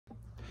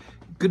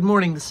Good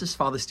morning. This is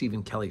Father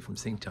Stephen Kelly from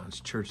St.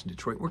 John's Church in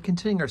Detroit. We're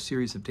continuing our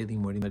series of daily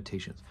morning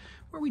meditations,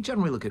 where we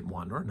generally look at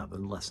one or another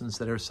lessons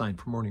that are assigned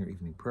for morning or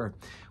evening prayer,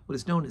 what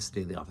is known as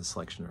the daily office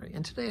lectionary.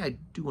 And today I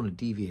do want to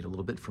deviate a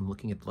little bit from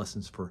looking at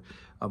lessons for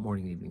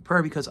morning and evening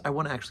prayer, because I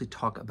want to actually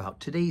talk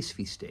about today's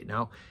feast day.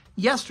 Now,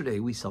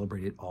 yesterday we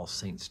celebrated All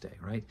Saints' Day,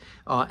 right?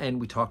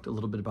 And we talked a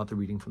little bit about the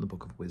reading from the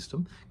Book of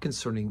Wisdom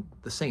concerning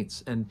the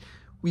saints. And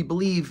we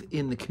believe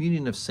in the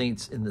communion of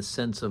saints in the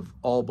sense of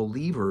all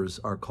believers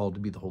are called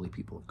to be the holy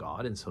people of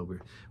God. And so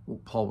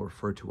Paul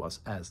referred to us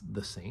as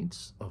the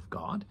saints of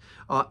God.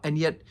 And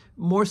yet,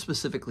 more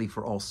specifically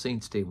for All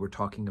Saints' Day, we're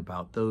talking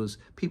about those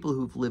people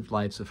who've lived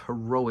lives of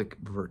heroic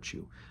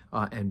virtue.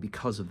 And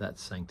because of that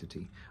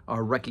sanctity,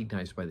 are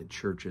recognized by the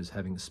church as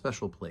having a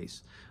special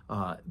place,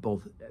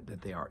 both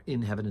that they are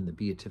in heaven in the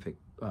beatific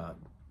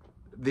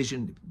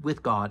vision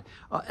with God,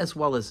 as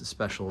well as a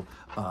special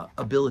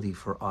ability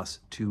for us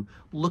to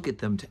look at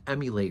them, to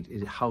emulate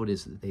how it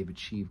is that they've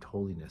achieved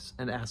holiness,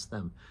 and ask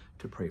them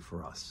to pray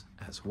for us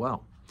as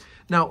well.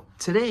 Now,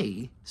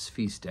 today's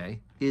feast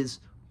day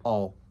is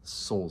All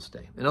Souls'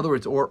 Day. In other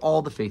words, or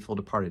All the Faithful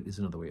Departed is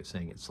another way of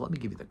saying it. So let me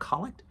give you the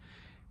collect,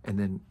 and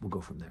then we'll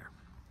go from there.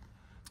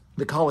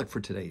 The collect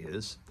for today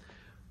is,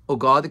 O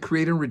God, the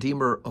Creator and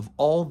Redeemer of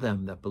all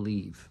them that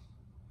believe,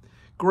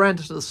 grant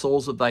to the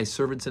souls of thy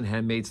servants and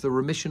handmaids the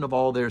remission of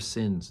all their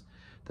sins,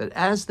 that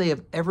as they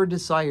have ever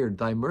desired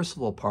thy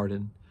merciful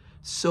pardon,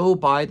 so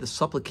by the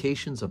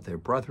supplications of their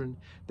brethren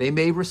they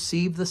may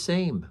receive the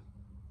same,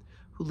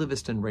 who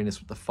livest and reignest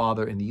with the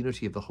Father in the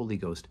unity of the Holy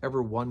Ghost,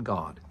 ever one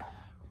God,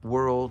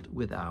 world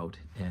without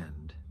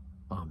end.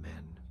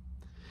 Amen.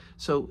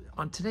 So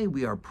on today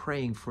we are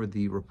praying for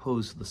the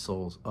repose of the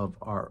souls of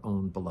our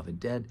own beloved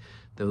dead,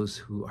 those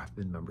who have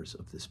been members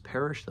of this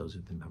parish, those who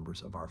have been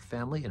members of our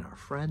family and our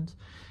friends.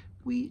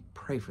 We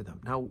pray for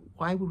them. Now,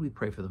 why would we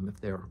pray for them if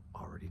they're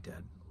already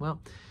dead?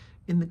 Well,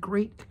 in the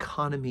great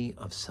economy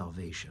of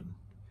salvation,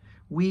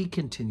 we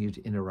continue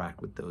to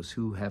interact with those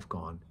who have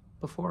gone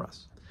before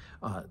us.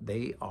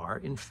 They are,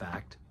 in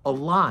fact,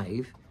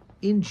 alive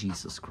in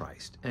Jesus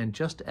Christ. And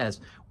just as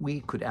we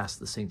could ask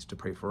the saints to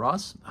pray for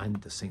us, and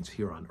the saints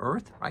here on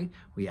earth, right?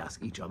 We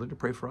ask each other to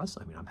pray for us.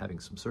 I mean, I'm having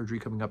some surgery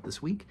coming up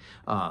this week,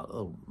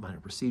 a minor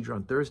procedure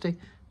on Thursday.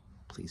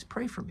 Please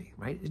pray for me,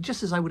 right?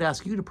 Just as I would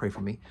ask you to pray for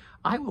me,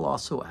 I will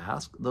also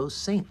ask those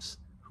saints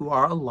who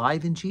are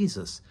alive in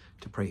Jesus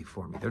to pray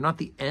for me. They're not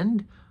the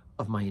end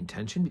of my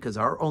intention, because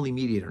our only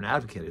mediator and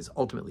advocate is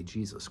ultimately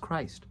Jesus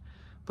Christ.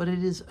 But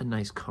it is a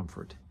nice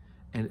comfort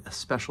and a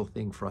special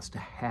thing for us to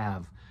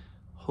have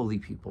holy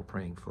people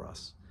praying for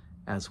us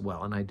as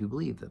well. And I do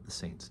believe that the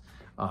saints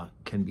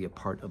can be a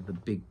part of the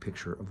big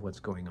picture of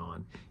what's going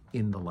on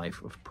in the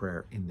life of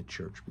prayer in the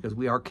church, because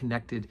we are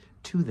connected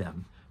to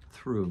them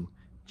through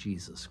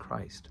Jesus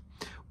Christ.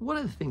 One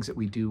of the things that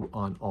we do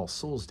on All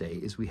Souls' Day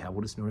is we have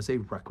what is known as a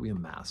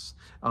Requiem Mass.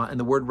 And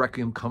the word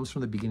Requiem comes from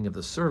the beginning of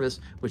the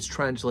service, which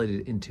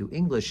translated into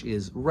English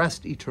is,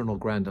 rest eternal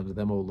grant unto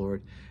them, O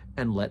Lord,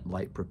 and let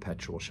light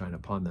perpetual shine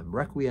upon them.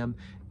 Requiem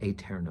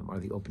aeternam are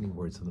the opening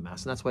words of the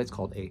Mass. And that's why it's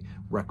called a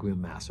Requiem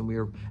Mass. And we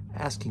are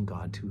asking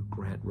God to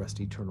grant rest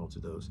eternal to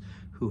those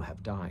who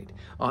have died.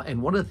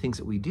 And one of the things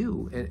that we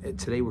do,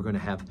 today we're going to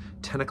have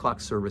 10 o'clock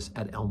service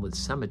at Elmwood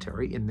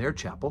Cemetery in their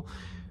chapel,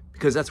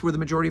 because that's where the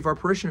majority of our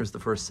parishioners, the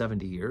first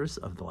 70 years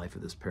of the life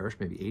of this parish,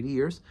 maybe 80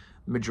 years,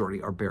 the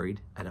majority are buried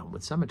at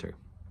Elmwood Cemetery.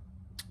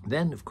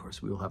 Then, of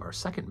course, we will have our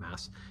second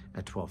Mass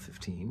at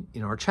 12:15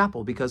 in our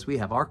chapel, because we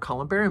have our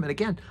columbarium. And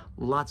again,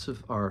 lots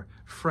of our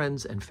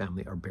friends and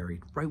family are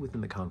buried right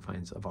within the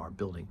confines of our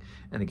building.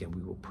 And again,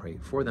 we will pray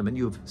for them. And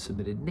you have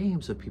submitted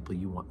names of people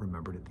you want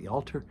remembered at the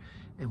altar,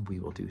 and we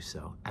will do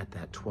so at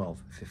that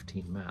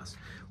 12:15 Mass.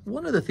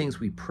 One of the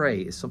things we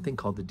pray is something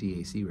called the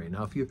Dies Irae.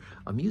 Now, if you're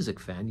a music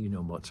fan, you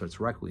know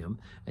Mozart's Requiem,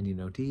 and you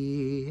know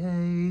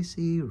Dies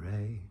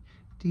Irae,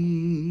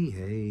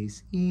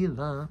 Dies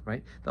illa,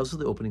 right? Those are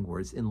the opening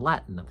words in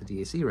Latin of the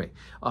Dies Irae.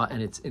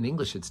 And it's in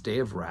English, it's day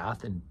of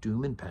wrath and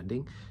doom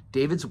impending,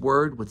 David's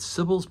word with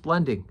Sibyl's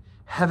blending,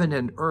 heaven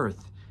and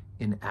earth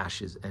in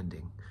ashes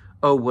ending.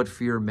 Oh, what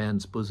fear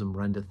man's bosom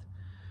rendeth,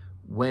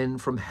 when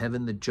from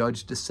heaven the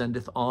judge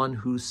descendeth, on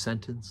whose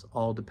sentence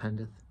all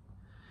dependeth.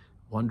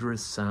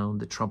 Wondrous sound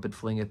the trumpet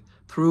flingeth,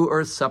 through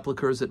earth's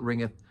sepulchres it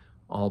ringeth,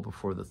 all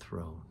before the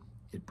throne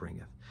it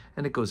bringeth.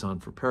 And it goes on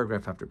for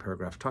paragraph after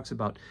paragraph, talks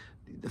about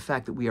the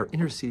fact that we are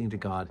interceding to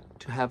God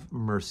to have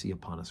mercy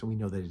upon us. And we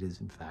know that it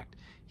is, in fact,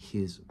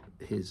 his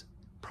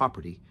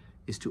property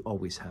is to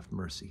always have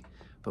mercy.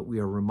 But we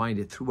are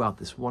reminded throughout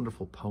this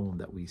wonderful poem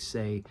that we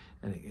say,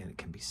 and it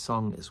can be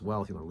sung as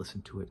well if you want to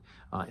listen to it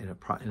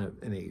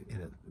in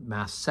a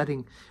Mass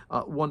setting.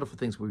 Wonderful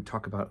things where we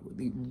talk about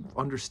the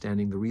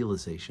understanding, the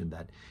realization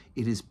that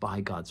it is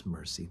by God's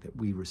mercy that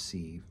we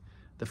receive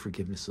the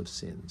forgiveness of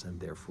sins, and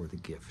therefore the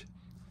gift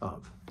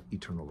of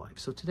eternal life.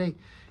 So today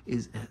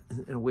is,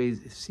 in a way,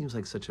 it seems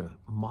like such a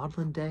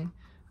maudlin day,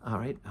 all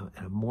right,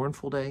 and a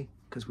mournful day,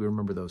 because we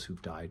remember those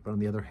who've died. But on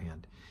the other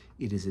hand,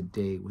 it is a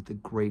day with a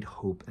great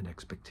hope and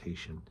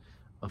expectation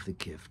of the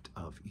gift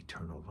of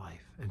eternal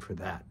life. And for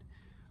that,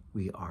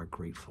 we are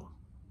grateful.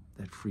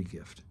 That free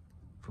gift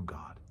from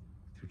God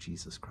through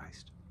Jesus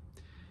Christ.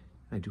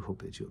 And I do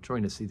hope that you'll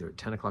join us either at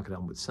 10 o'clock at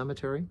Elmwood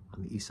Cemetery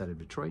on the east side of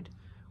Detroit,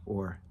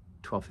 or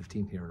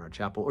 12:15 here in our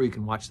chapel, or you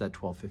can watch that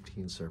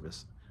 12:15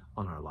 service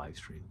on our live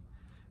stream.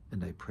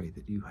 And I pray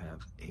that you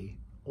have a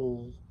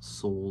All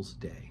Souls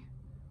Day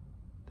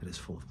that is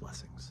full of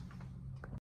blessings.